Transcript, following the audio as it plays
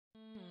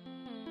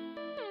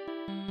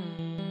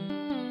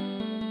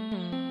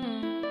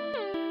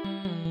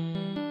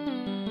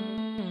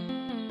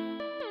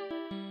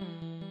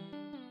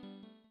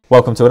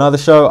Welcome to another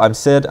show. I'm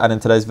Sid, and in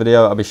today's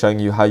video I'll be showing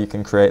you how you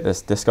can create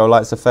this disco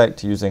lights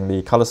effect using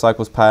the color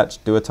cycles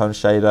patch, Duotone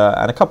shader,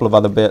 and a couple of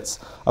other bits.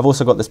 I've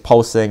also got this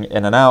pulsing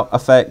in and out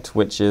effect,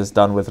 which is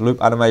done with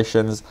loop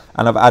animations,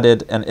 and I've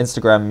added an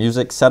Instagram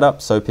music setup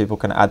so people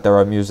can add their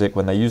own music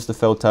when they use the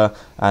filter,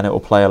 and it will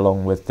play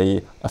along with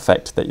the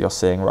effect that you're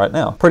seeing right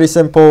now. Pretty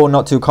simple,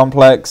 not too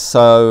complex,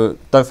 so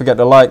don't forget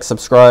to like,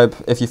 subscribe.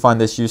 If you find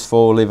this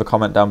useful, leave a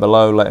comment down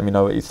below letting me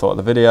know what you thought of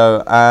the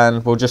video,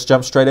 and we'll just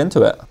jump straight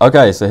into it.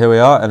 Okay, so here we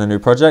are in a new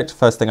project.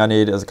 First thing I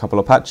need is a couple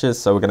of patches,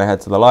 so we're going to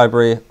head to the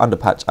library. Under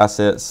patch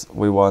assets,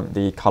 we want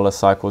the color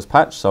cycles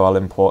patch, so I'll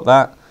import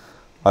that.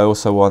 I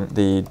also want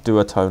the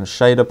Duotone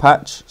shader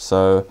patch,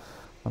 so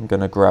I'm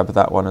going to grab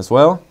that one as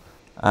well.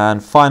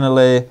 And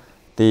finally,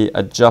 the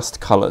adjust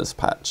colors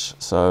patch.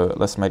 So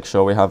let's make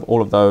sure we have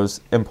all of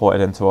those imported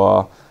into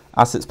our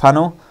assets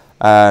panel.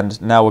 And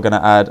now we're going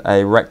to add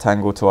a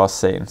rectangle to our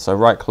scene. So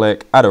right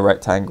click, add a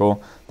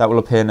rectangle. That will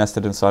appear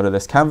nested inside of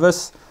this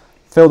canvas.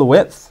 Fill the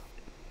width,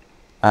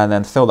 and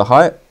then fill the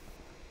height,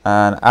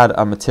 and add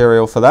a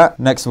material for that.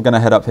 Next, we're going to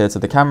head up here to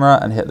the camera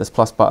and hit this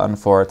plus button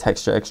for a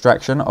texture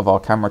extraction of our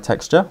camera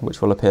texture,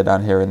 which will appear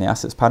down here in the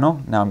assets panel.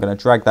 Now I'm going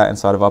to drag that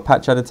inside of our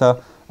patch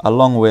editor,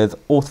 along with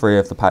all three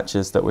of the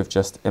patches that we've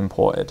just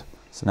imported.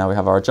 So now we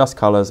have our adjust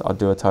colors, our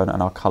duotone,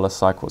 and our color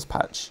cycles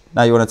patch.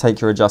 Now you want to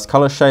take your adjust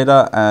color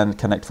shader and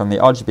connect from the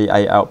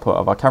RGB8 output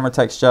of our camera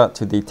texture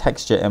to the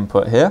texture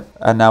input here.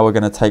 And now we're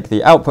going to take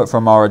the output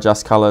from our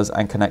adjust colors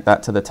and connect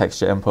that to the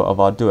texture input of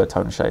our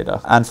duotone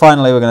shader. And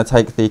finally, we're going to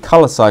take the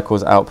color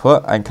cycles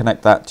output and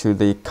connect that to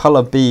the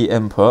color B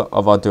input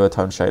of our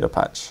duotone shader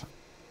patch.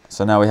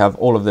 So now we have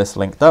all of this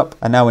linked up,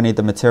 and now we need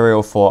the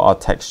material for our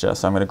texture.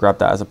 So I'm going to grab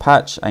that as a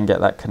patch and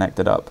get that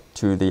connected up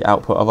to the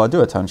output of our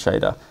duotone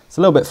shader. It's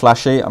a little bit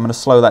flashy. I'm going to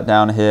slow that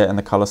down here in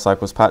the color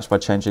cycles patch by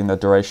changing the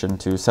duration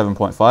to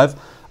 7.5,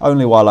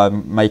 only while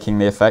I'm making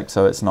the effect,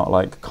 so it's not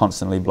like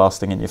constantly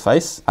blasting in your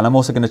face. And I'm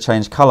also going to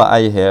change color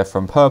A here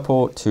from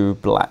purple to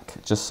black,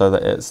 just so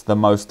that it's the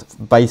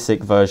most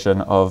basic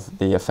version of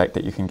the effect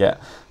that you can get.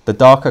 The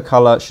darker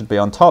color should be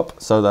on top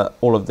so that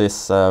all of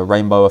this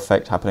rainbow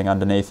effect happening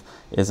underneath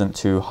isn't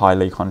too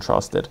highly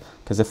contrasted.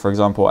 Because if, for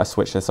example, I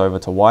switch this over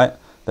to white,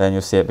 then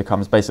you'll see it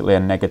becomes basically a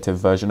negative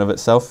version of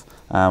itself.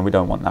 We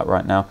don't want that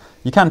right now.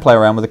 You can play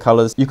around with the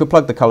colors. You could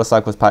plug the color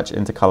cycles patch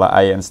into color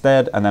A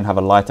instead and then have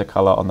a lighter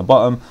color on the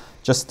bottom.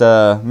 Just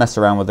mess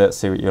around with it,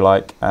 see what you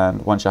like,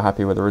 and once you're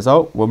happy with the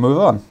result, we'll move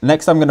on.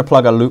 Next, I'm going to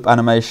plug a loop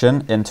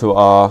animation into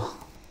our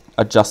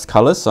adjust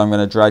colors. So I'm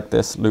going to drag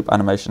this loop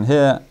animation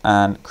here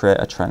and create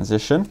a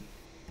transition,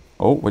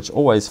 which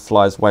always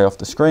flies way off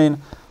the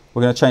screen.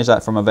 We're going to change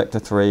that from a vector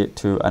 3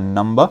 to a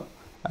number,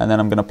 and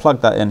then I'm going to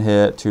plug that in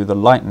here to the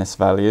lightness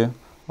value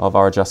of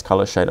our adjust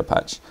color shader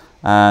patch.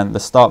 And the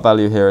start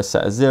value here is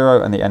set as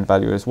 0 and the end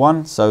value is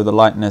 1, so the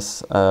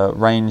lightness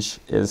range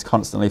is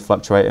constantly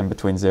fluctuating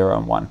between 0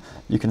 and 1.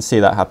 You can see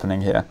that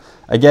happening here.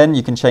 Again,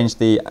 you can change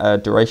the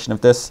duration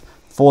of this.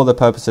 For the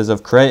purposes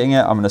of creating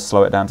it, I'm going to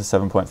slow it down to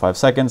 7.5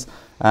 seconds,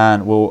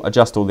 and we'll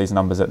adjust all these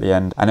numbers at the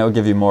end, and it will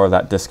give you more of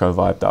that disco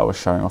vibe that I was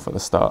showing off at the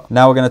start.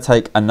 Now we're going to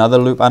take another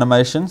loop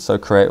animation, so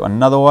create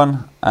another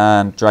one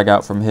and drag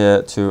out from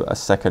here to a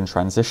second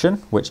transition,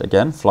 which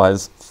again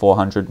flies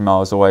 400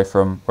 miles away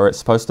from where it's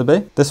supposed to be.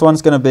 This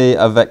one's going to be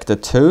a vector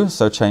 2,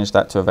 so change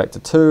that to a vector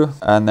 2,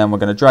 and then we're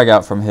going to drag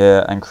out from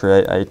here and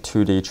create a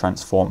 2D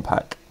transform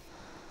pack.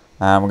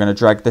 And we're going to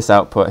drag this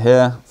output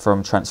here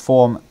from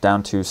transform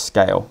down to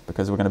scale,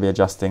 because we're going to be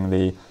adjusting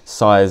the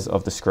size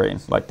of the screen,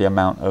 like the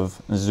amount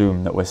of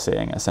zoom that we're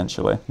seeing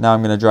essentially. Now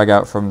I'm going to drag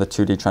out from the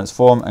 2D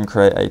transform and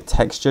create a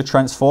texture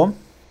transform.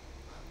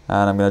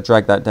 And I'm going to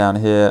drag that down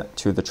here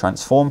to the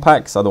transform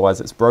packs, otherwise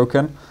it's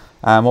broken.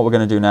 And what we're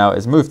going to do now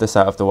is move this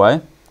out of the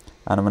way.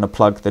 And I'm going to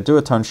plug the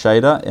duotone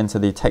shader into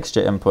the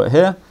texture input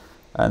here.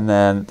 And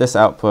then this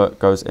output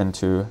goes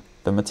into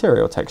the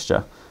material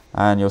texture.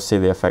 And you'll see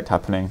the effect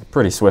happening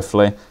pretty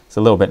swiftly. It's a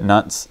little bit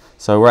nuts.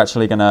 So we're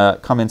actually going to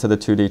come into the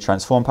 2D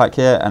transform pack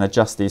here and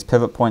adjust these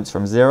pivot points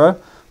from 0,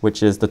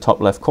 which is the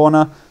top left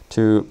corner,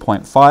 to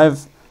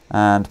 0.5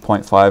 and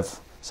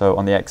 0.5, so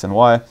on the X and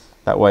Y.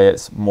 That way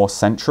it's more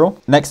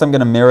central. Next, I'm going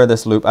to mirror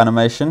this loop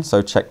animation,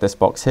 so check this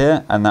box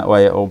here, and that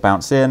way it will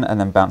bounce in and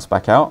then bounce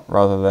back out,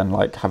 rather than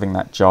like having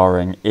that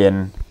jarring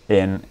in,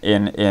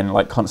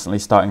 like constantly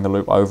starting the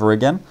loop over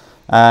again.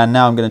 And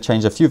now I'm going to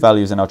change a few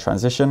values in our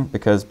transition,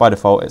 because by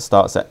default it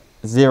starts at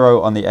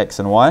 0 on the X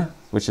and Y,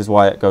 which is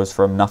why it goes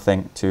from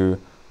nothing to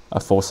a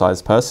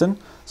full-size person.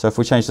 So if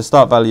we change the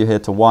start value here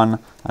to 1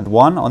 and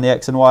 1 on the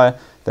X and Y,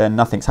 then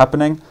nothing's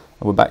happening,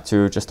 and we're back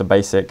to just a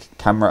basic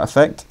camera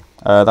effect.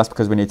 That's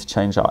because we need to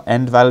change our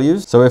end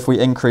values. So if we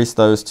increase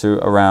those to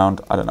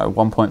around, I don't know,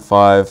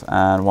 1.5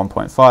 and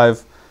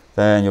 1.5,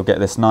 then you'll get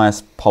this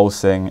nice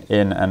pulsing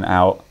in and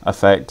out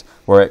effect,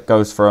 where it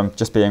goes from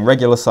just being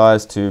regular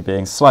size to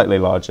being slightly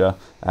larger,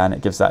 and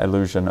it gives that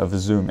illusion of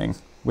zooming,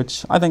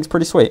 which I think is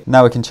pretty sweet.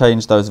 Now we can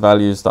change those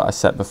values that I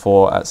set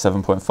before at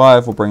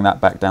 7.5. We'll bring that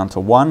back down to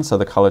 1, so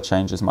the color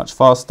change is much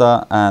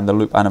faster, and the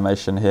loop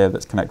animation here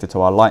that's connected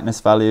to our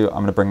lightness value, I'm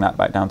going to bring that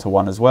back down to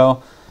 1 as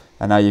well.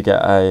 and now you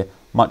get a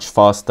much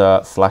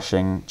faster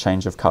flashing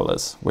change of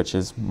colors, which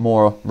is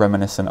more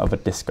reminiscent of a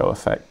disco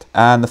effect.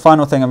 And the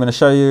final thing I'm going to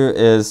show you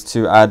is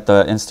to add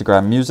the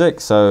Instagram music.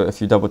 So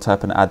if you double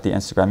tap and add the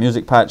Instagram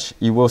music patch,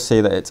 you will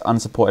see that it's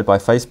unsupported by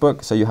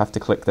Facebook. So you have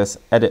to click this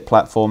edit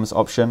platforms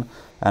option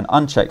and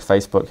uncheck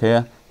Facebook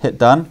here, hit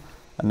done.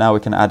 And now we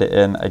can add it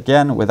in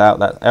again without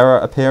that error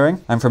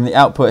appearing. And from the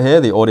output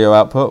here, the audio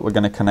output, we're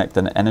going to connect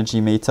an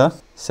energy meter,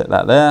 set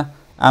that there.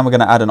 And we're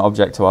going to add an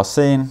object to our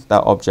scene,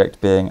 that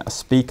object being a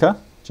speaker.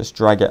 Just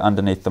drag it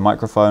underneath the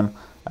microphone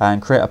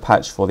and create a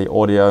patch for the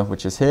audio,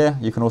 which is here.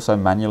 You can also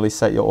manually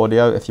set your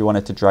audio if you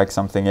wanted to drag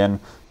something in.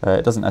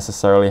 It doesn't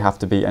necessarily have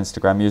to be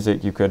Instagram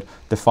music. You could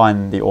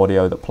define the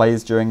audio that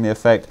plays during the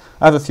effect.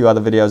 I have a few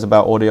other videos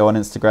about audio on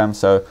Instagram,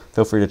 so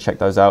feel free to check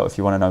those out if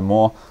you want to know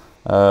more.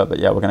 But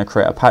yeah, we're going to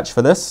create a patch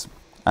for this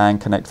and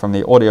connect from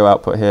the audio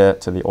output here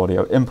to the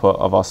audio input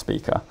of our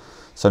speaker.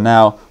 So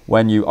now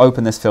when you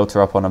open this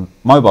filter up on a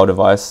mobile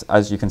device,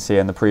 as you can see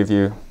in the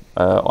preview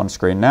on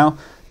screen now,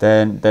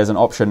 then there's an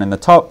option in the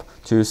top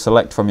to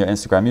select from your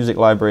Instagram music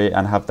library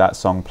and have that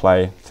song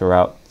play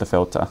throughout the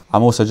filter.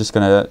 I'm also just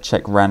going to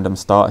check random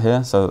start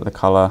here so that the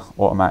color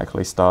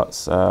automatically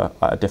starts at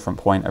a different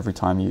point every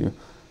time you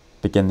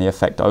begin the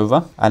effect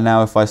over. And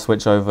now if I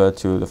switch over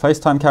to the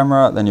FaceTime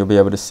camera, then you'll be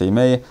able to see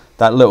me.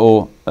 That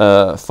little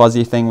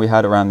fuzzy thing we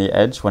had around the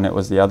edge when it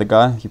was the other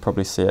guy, you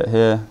probably see it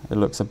here. It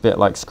looks a bit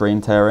like screen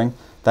tearing.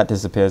 That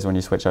disappears when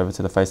you switch over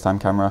to the FaceTime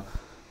camera.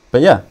 But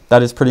yeah,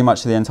 that is pretty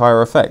much the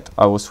entire effect.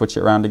 I will switch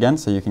it around again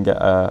so you can get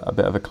a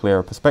bit of a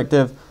clearer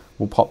perspective.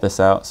 We'll pop this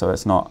out so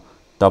it's not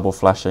double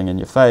flashing in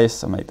your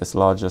face. I'll make this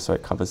larger so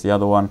it covers the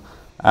other one.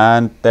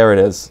 And there it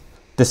is.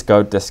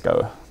 Disco,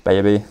 disco,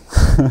 baby.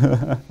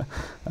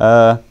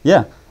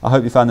 Yeah, I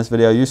hope you found this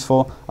video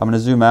useful. I'm going to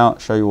zoom out,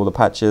 show you all the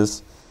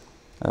patches,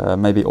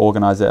 maybe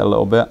organize it a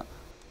little bit.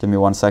 Give me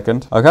 1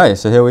 second. Okay,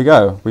 so here we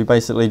go. We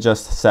basically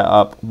just set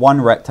up one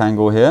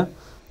rectangle here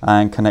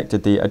and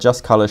connected the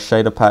adjust color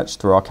shader patch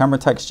through our camera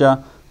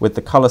texture with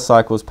the color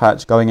cycles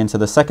patch going into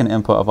the second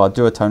input of our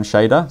Duotone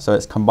shader. So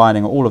it's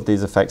combining all of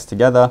these effects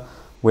together.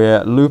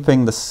 We're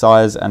looping the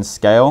size and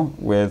scale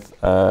with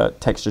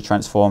texture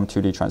transform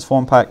 2D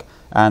transform pack,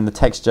 and the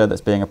texture that's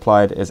being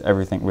applied is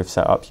everything we've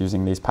set up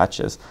using these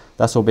patches.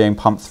 That's all being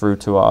pumped through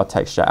to our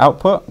texture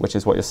output, which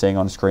is what you're seeing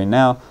on screen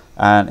now,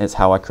 and it's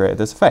how I created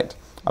this effect.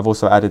 I've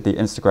also added the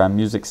Instagram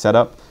music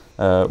setup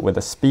with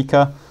a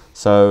speaker.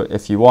 So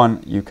if you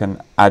want, you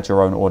can add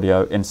your own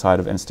audio inside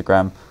of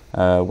Instagram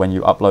when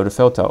you upload a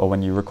filter or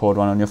when you record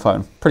one on your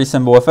phone. Pretty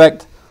simple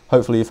effect.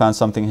 Hopefully you found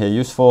something here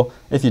useful.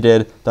 If you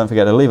did, don't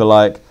forget to leave a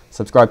like,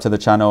 subscribe to the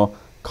channel,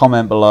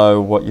 comment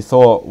below what you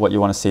thought, what you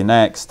want to see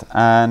next,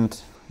 and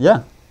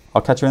yeah,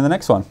 I'll catch you in the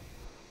next one.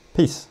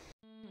 Peace.